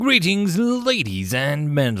Greetings, ladies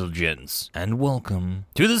and gents, and welcome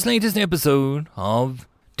to this latest episode of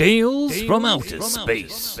Tales from Outer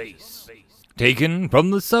Space. Taken from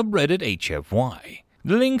the subreddit HFY.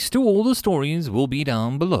 The links to all the stories will be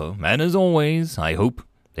down below, and as always, I hope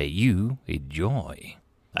that you enjoy.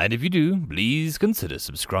 And if you do, please consider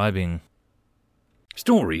subscribing.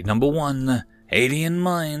 Story number 1, Alien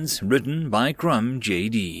Minds, written by Crumb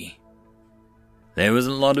JD. There was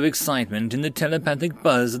a lot of excitement in the telepathic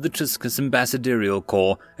buzz of the Triscus Ambassadorial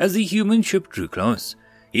Corps as the human ship drew close.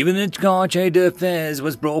 Even the Charge d'Affaires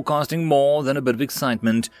was broadcasting more than a bit of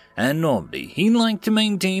excitement, and normally he liked to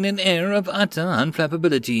maintain an air of utter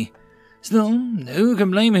unflappability. Still, who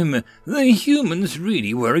can blame him? The humans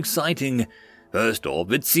really were exciting. First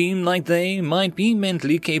off, it seemed like they might be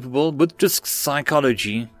mentally capable with Trisk's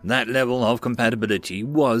psychology. That level of compatibility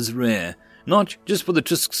was rare. Not just for the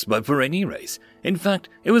Trisks, but for any race. In fact,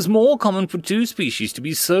 it was more common for two species to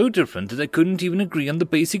be so different that they couldn't even agree on the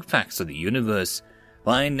basic facts of the universe,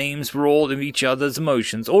 find names for all of each other's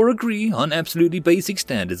emotions, or agree on absolutely basic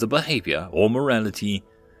standards of behavior or morality.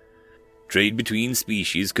 Trade between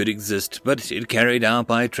species could exist, but it carried out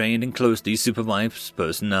by trained and closely supervised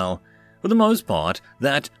personnel. For the most part,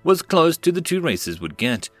 that was close to the two races would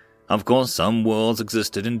get. Of course, some worlds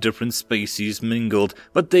existed and different species mingled,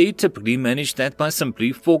 but they typically managed that by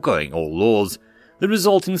simply foregoing all laws. The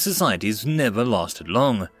resulting societies never lasted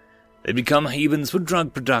long. They become havens for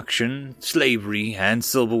drug production, slavery, and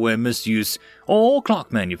silverware misuse, or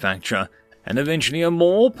clock manufacture, and eventually a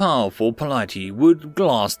more powerful polity would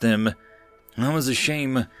grasp them. That was a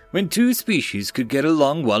shame. When two species could get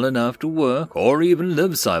along well enough to work, or even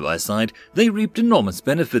live side by side, they reaped enormous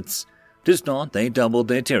benefits. To start, they doubled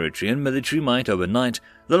their territory and military might overnight.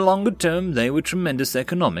 The longer term, they were tremendous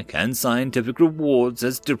economic and scientific rewards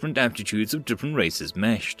as different aptitudes of different races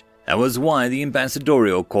meshed. That was why the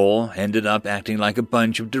Ambassadorial Corps ended up acting like a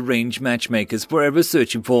bunch of deranged matchmakers forever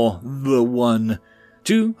searching for the one.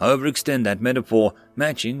 To overextend that metaphor,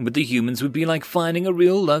 matching with the humans would be like finding a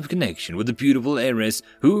real love connection with a beautiful heiress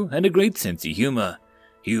who had a great sense of humor.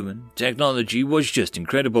 Human technology was just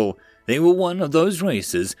incredible. They were one of those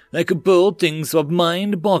races that could build things of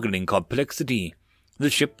mind-boggling complexity. The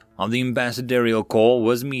ship of the Ambassadorial Corps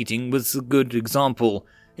was meeting was a good example.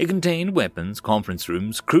 It contained weapons, conference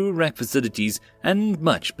rooms, crew rack facilities, and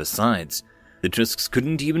much besides. The Trisks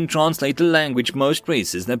couldn't even translate the language most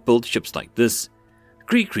races that built ships like this.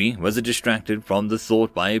 Kree was distracted from the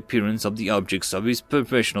thought by appearance of the objects of his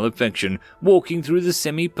professional affection walking through the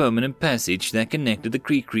semi-permanent passage that connected the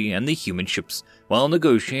Kree and the human ships while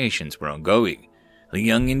negotiations were ongoing. The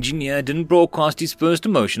young engineer didn't broadcast his first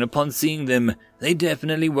emotion upon seeing them. They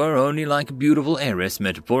definitely were only like a beautiful heiress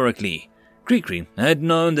metaphorically. Kree had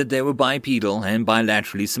known that they were bipedal and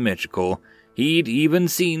bilaterally symmetrical. He'd even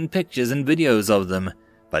seen pictures and videos of them.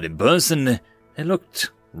 But in person, they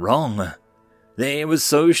looked wrong. They were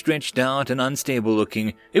so stretched out and unstable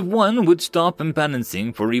looking, if one would stop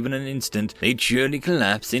imbalancing for even an instant, they'd surely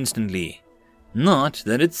collapse instantly. Not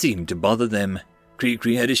that it seemed to bother them.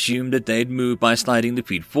 Kree had assumed that they'd move by sliding the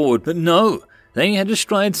feet forward, but no, they had a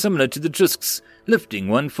stride similar to the Trisks, lifting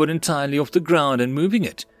one foot entirely off the ground and moving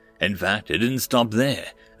it. In fact, it didn't stop there.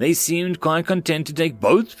 They seemed quite content to take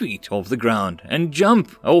both feet off the ground and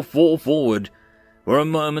jump or fall forward. For a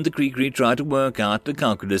moment the Kree tried to work out the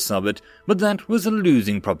calculus of it, but that was a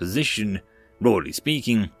losing proposition. Broadly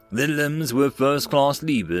speaking, their limbs were first-class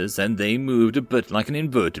levers and they moved a bit like an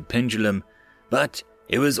inverted pendulum. But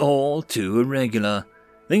it was all too irregular.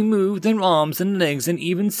 They moved their arms and legs and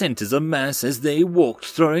even centers of mass as they walked,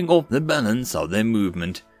 throwing off the balance of their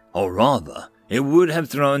movement. Or rather, it would have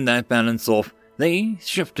thrown that balance off. They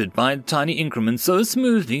shifted by tiny increments so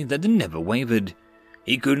smoothly that they never wavered.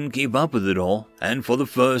 He couldn't keep up with it all, and for the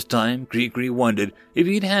first time, Kree wondered if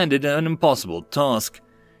he'd handed an impossible task.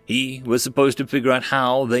 He was supposed to figure out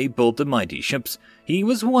how they built the mighty ships. He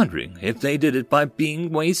was wondering if they did it by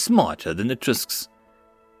being way smarter than the Trisks.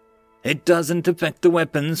 It doesn't affect the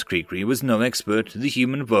weapons. Kree was no expert to the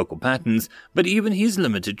human vocal patterns, but even his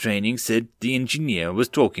limited training said the engineer was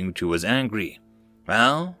talking to was angry.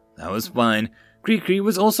 Well, that was fine. Kree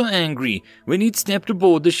was also angry when he'd stepped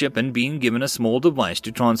aboard the ship and been given a small device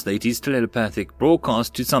to translate his telepathic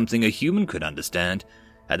broadcast to something a human could understand.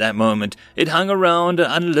 At that moment, it hung around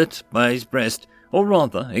unlit by his breast, or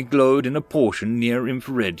rather, it glowed in a portion near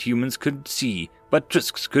infrared humans could see, but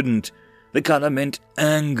Trisks couldn't. The color meant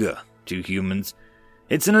anger to humans.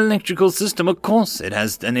 It's an electrical system, of course it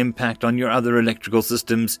has an impact on your other electrical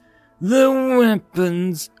systems. The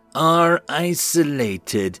weapons are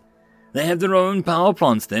isolated. They have their own power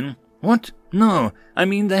plants then. What No, I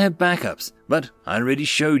mean they have backups, but I already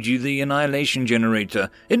showed you the annihilation generator.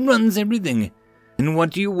 It runs everything. And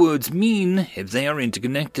what do your words mean if they are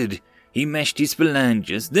interconnected? He meshed his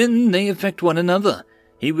phalanges, then they affect one another.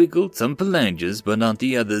 He wiggled some phalanges, but not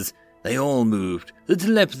the others. They all moved. The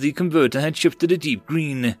telepathy converter had shifted a deep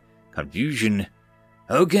green. Confusion.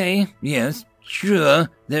 Okay, yes, sure,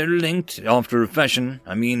 they're linked after a fashion.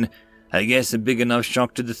 I guess a big enough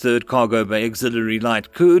shock to the third cargo bay auxiliary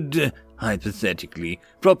light could, hypothetically,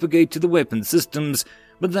 propagate to the weapon systems,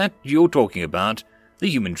 but that you're talking about. The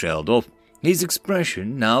human trailed off, his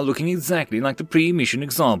expression now looking exactly like the pre-mission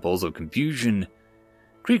examples of confusion.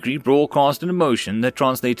 Cree broadcast an emotion that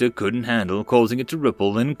translator couldn't handle, causing it to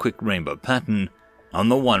ripple in a quick rainbow pattern. On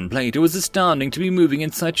the one plate, it was astounding to be moving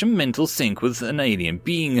in such a mental sync with an alien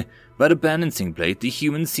being, but a balancing plate, the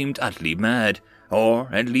humans seemed utterly mad, or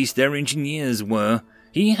at least their engineers were.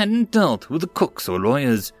 He hadn't dealt with the cooks or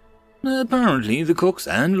lawyers. Apparently, the cooks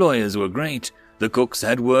and lawyers were great. The cooks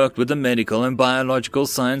had worked with the medical and biological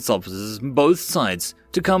science officers on both sides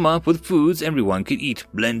to come up with foods everyone could eat,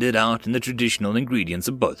 blended out in the traditional ingredients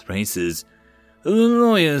of both races. The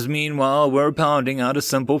lawyers, meanwhile, were pounding out a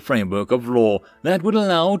simple framework of law that would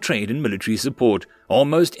allow trade and military support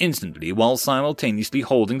almost instantly, while simultaneously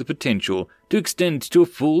holding the potential to extend to a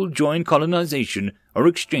full joint colonization or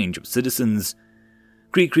exchange of citizens.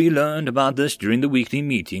 Cree learned about this during the weekly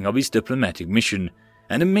meeting of his diplomatic mission,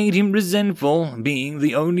 and it made him resentful, being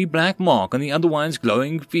the only black mark on the otherwise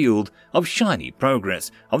glowing field of shiny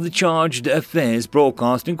progress of the Charged Affairs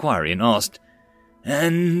Broadcast Inquiry, and asked,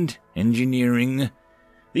 "And engineering?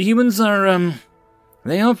 The humans are,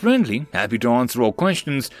 they are friendly, happy to answer all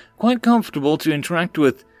questions, quite comfortable to interact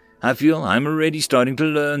with. I feel I'm already starting to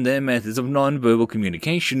learn their methods of non-verbal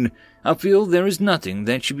communication. I feel there is nothing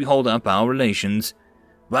that should hold up our relations.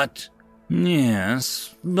 But,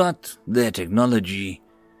 yes, but their technology."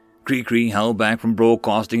 Cree held back from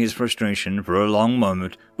broadcasting his frustration for a long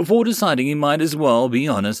moment before deciding he might as well be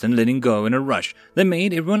honest and letting go in a rush that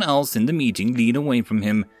made everyone else in the meeting lean away from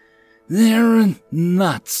him. "They're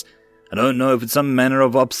nuts. I don't know if it's some manner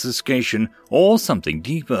of obfuscation or something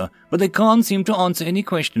deeper, but they can't seem to answer any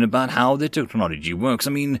question about how their technology works.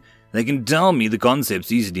 They can tell me the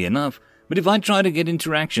concepts easily enough, but if I try to get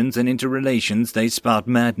interactions and interrelations, they spout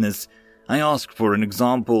madness. I asked for an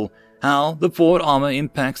example, how the forward armor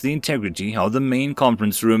impacts the integrity of the main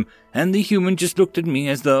conference room, and the human just looked at me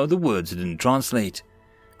as though the words didn't translate.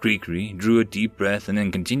 Cree drew a deep breath and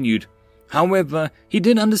then continued. However, he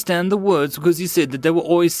did understand the words because he said that they will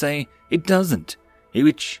always say, "It doesn't,"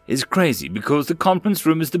 which is crazy because the conference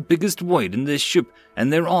room is the biggest void in their ship,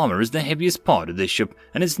 and their armor is the heaviest part of their ship,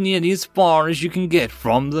 and it's nearly as far as you can get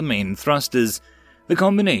from the main thrusters. The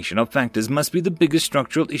combination of factors must be the biggest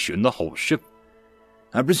structural issue in the whole ship.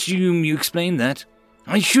 I presume you explained that.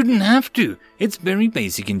 I shouldn't have to. It's very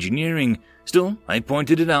basic engineering. Still, I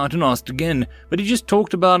pointed it out and asked again, but he just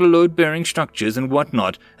talked about load-bearing structures and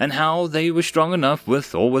whatnot, and how they were strong enough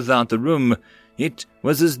with or without the room. It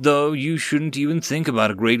was as though you shouldn't even think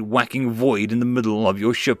about a great whacking void in the middle of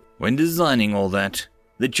your ship when designing all that.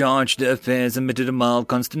 The Charged Affairs emitted a mild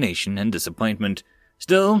consternation and disappointment.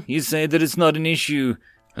 Still, you say that it's not an issue.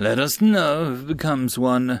 Let us know if it becomes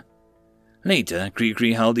one. Later,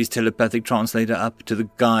 Cree held his telepathic translator up to the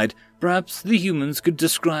guide. Perhaps the humans could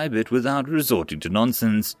describe it without resorting to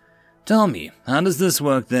nonsense. Tell me, how does this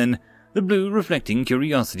work then? The blue reflecting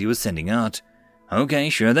curiosity was sending out. Okay,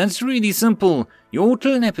 sure, that's really simple. Your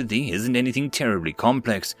telepathy isn't anything terribly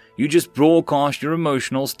complex. You just broadcast your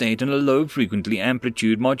emotional state in a low-frequently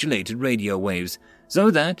amplitude-modulated radio waves, so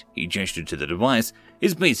that, he gestured to the device,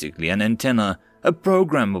 is basically an antenna, a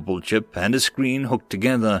programmable chip, and a screen hooked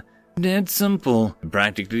together. Dead simple.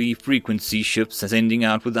 Practically frequency shifts sending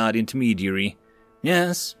out without intermediary.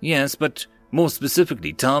 Yes, but more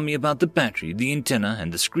specifically, tell me about the battery, the antenna,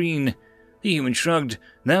 and the screen. The human shrugged.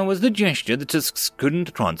 That was the gesture the Tusks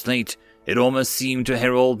couldn't translate. It almost seemed to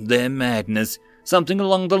herald their madness. Something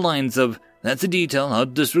along the lines of, "That's a detail I'll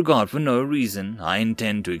disregard for no reason. I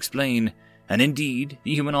intend to explain." And indeed,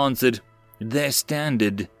 the human answered, "They're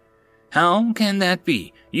standard." How can that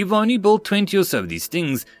be? You've only built 20 or so of these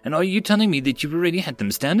things, and are you telling me that you've already had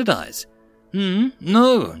them standardized?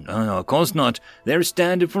 No, of course not. They're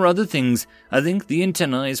standard for other things. I think the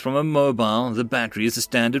antenna is from a mobile, the battery is a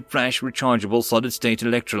standard flash rechargeable solid-state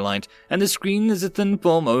electrolyte, and the screen is a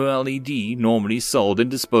thin-film OLED normally sold in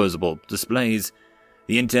disposable displays.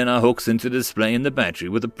 The antenna hooks into the display in the battery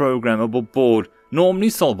with a programmable board, normally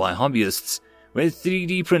sold by hobbyists, with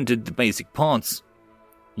 3D printed the basic parts.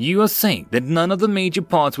 You are saying that none of the major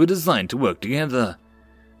parts were designed to work together.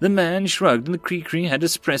 The man shrugged and the Kree had to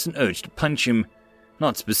suppress an urge to punch him.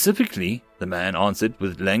 Not specifically, the man answered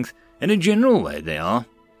with length. In a general way they are.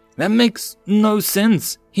 That makes no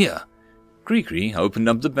sense. Here. Kree opened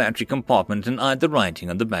up the battery compartment and eyed the writing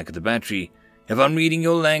on the back of the battery. If I'm reading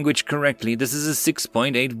your language correctly, this is a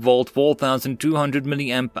 6.8 volt 4200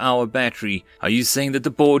 milliamp hour battery. Are you saying that the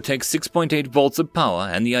board takes 6.8 volts of power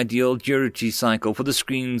and the ideal duality cycle for the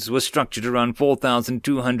screens was structured around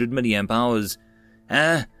 4200 milliamp hours?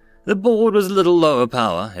 The board was a little lower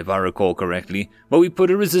power, if I recall correctly, but we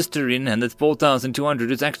put a resistor in and the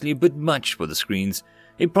 4200 is actually a bit much for the screens.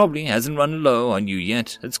 It probably hasn't run low on you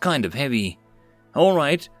yet. It's kind of heavy.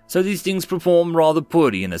 Alright, so these things perform rather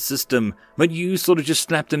poorly in a system, but you sort of just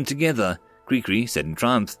slapped them together, Kree said in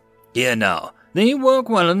triumph. Here now, they work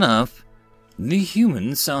well enough. The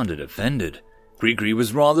human sounded offended. Kree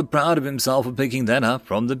was rather proud of himself for picking that up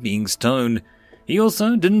from the being's tone. He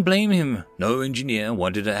also didn't blame him. No engineer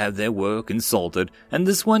wanted to have their work insulted, and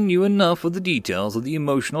this one knew enough of the details of the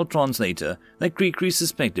emotional translator that Kree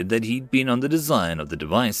suspected that he'd been on the design of the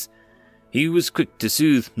device. He was quick to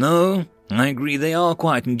soothe. No, I agree they are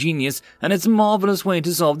quite ingenious, and it's a marvelous way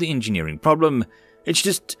to solve the engineering problem. It's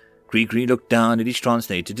just... Kree looked down at his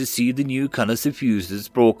translator to see the new color suffused its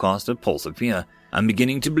broadcast of Pulse of Fear. I'm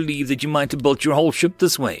beginning to believe that you might have built your whole ship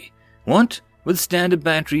this way. What? With standard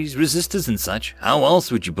batteries, resistors and such, how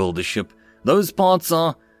else would you build a ship? Those parts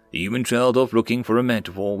are... The human trailed off looking for a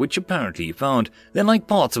metaphor, which apparently he found. They're like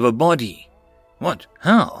parts of a body. What?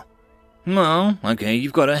 How? Well, okay,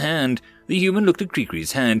 you've got a hand. The human looked at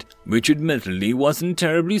Kree's hand, which admittedly wasn't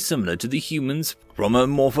terribly similar to the human's from a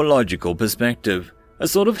morphological perspective. A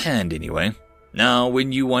sort of hand, anyway. Now,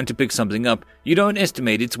 when you want to pick something up, you don't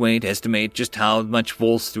estimate its weight, estimate just how much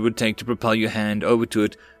force it would take to propel your hand over to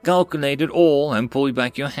it, calculate it all, and pull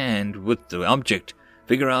back your hand with the object.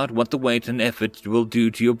 Figure out what the weight and effort will do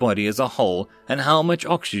to your body as a whole, and how much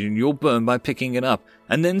oxygen you'll burn by picking it up,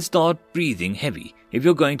 and then start breathing heavy if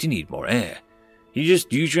you're going to need more air. You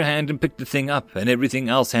just use your hand and pick the thing up, and everything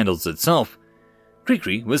else handles itself.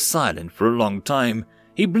 Kree was silent for a long time.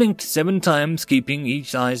 He blinked 7 times, keeping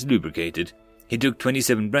each eye lubricated. He took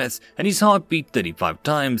 27 breaths, and his heart beat 35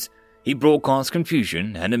 times. He broadcast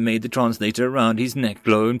confusion, and it made the translator around his neck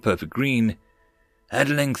glow in perfect green. At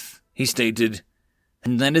length, he stated,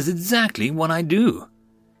 and that is exactly what I do.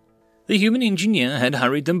 The human engineer had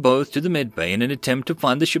hurried them both to the medbay in an attempt to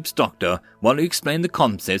find the ship's doctor while he explained the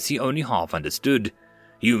concepts he only half understood.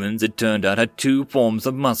 Humans, it turned out, had 2 forms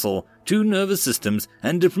of muscle, 2 nervous systems,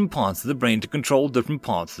 and different parts of the brain to control different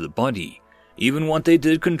parts of the body. Even what they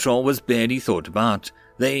did control was barely thought about.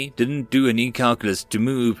 They didn't do any calculus to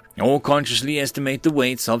move, or consciously estimate the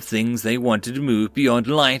weights of things they wanted to move beyond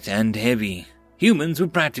light and heavy. Humans were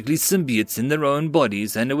practically symbiotes in their own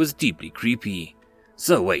bodies, and it was deeply creepy.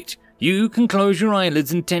 So wait, you can close your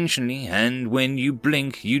eyelids intentionally, and when you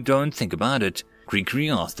blink, you don't think about it?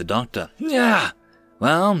 Kree asked the doctor. Yeah.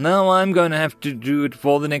 Well, now I'm going to have to do it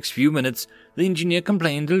for the next few minutes. The engineer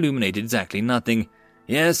complained, illuminated exactly nothing.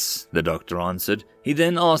 Yes, the doctor answered. He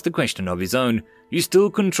then asked a question of his own. You still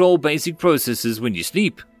control basic processes when you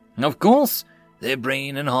sleep? Of course. Their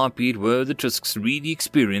brain and heartbeat were the Tusks really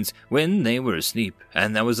experienced when they were asleep,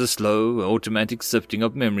 and that was a slow, automatic sifting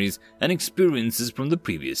of memories and experiences from the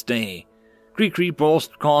previous day. Kree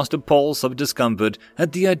broadcast a pulse of discomfort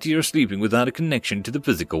at the idea of sleeping without a connection to the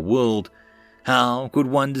physical world. How could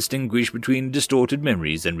one distinguish between distorted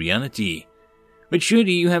memories and reality? But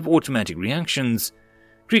surely you have automatic reactions.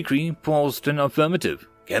 Kree paused an affirmative.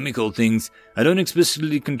 Chemical things. I don't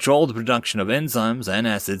explicitly control the production of enzymes and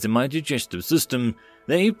acids in my digestive system.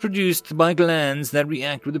 They're produced by glands that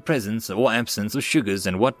react with the presence or absence of sugars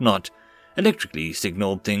and whatnot. Electrically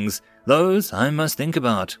signaled things. Those I must think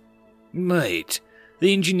about. Wait,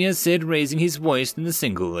 the engineer said, raising his voice in a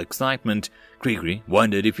single excitement. Kree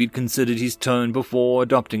wondered if he'd considered his tone before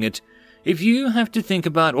adopting it. If you have to think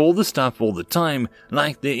about all the stuff all the time,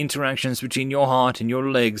 like the interactions between your heart and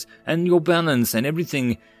your legs, and your balance and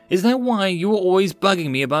everything, is that why you are always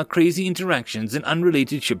bugging me about crazy interactions in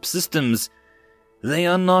unrelated ship systems? They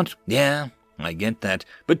are not. Yeah, I get that,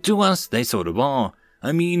 but to us they sort of are.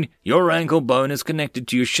 I mean, your ankle bone is connected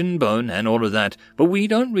to your shin bone and all of that, but we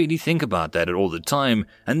don't really think about that all the time,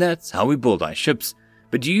 and that's how we build our ships.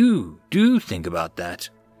 But you do think about that.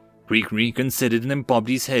 Kree considered and bobbed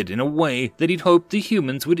his head in a way that he'd hoped the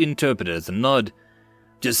humans would interpret as a nod.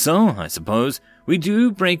 Just so, I suppose. We do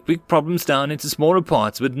break big problems down into smaller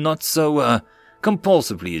parts, but not so,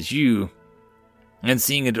 compulsively as you. And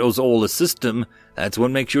seeing it as all a system, that's what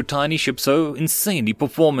makes your tiny ship so insanely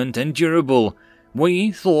performant and durable.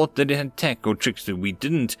 We thought that it had tech or tricks that we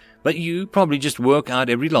didn't, but you probably just work out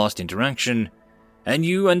every last interaction. And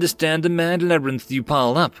you understand the mad labyrinth you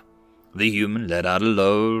piled up. The human let out a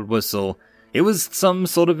low whistle. It was some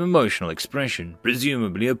sort of emotional expression,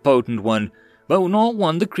 presumably a potent one, but not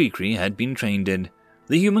one the Kree had been trained in.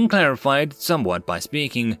 The human clarified somewhat by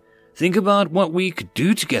speaking. Think about what we could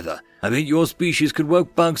do together. I bet your species could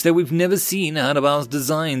work bugs that we've never seen out of our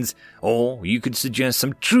designs, or you could suggest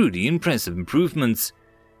some truly impressive improvements.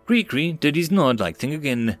 Kree did his nod-like thing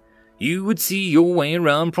again. You would see your way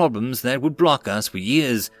around problems that would block us for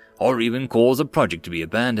years, or even cause a project to be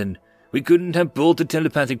abandoned. We couldn't have built a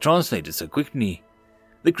telepathic translator so quickly.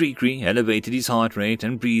 The Kree elevated his heart rate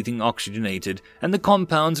and breathing oxygenated, and the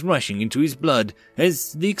compounds rushing into his blood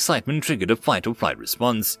as the excitement triggered a fight-or-flight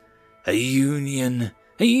response. A union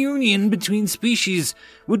between species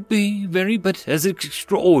would be very but as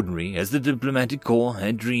extraordinary as the diplomatic corps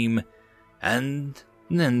had dreamed. And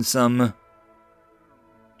then some.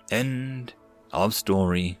 End of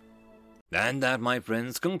story. And that, my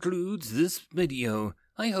friends, concludes this video.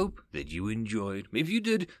 I hope that you enjoyed. If you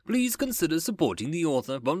did, please consider supporting the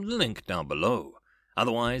author from the link down below.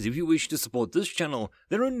 Otherwise, if you wish to support this channel,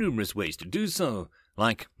 there are numerous ways to do so,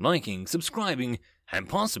 like liking, subscribing, and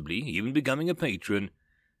possibly even becoming a patron.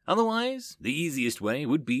 Otherwise, the easiest way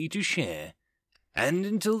would be to share. And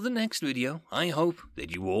until the next video, I hope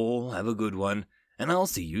that you all have a good one, and I'll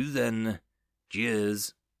see you then.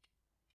 Cheers.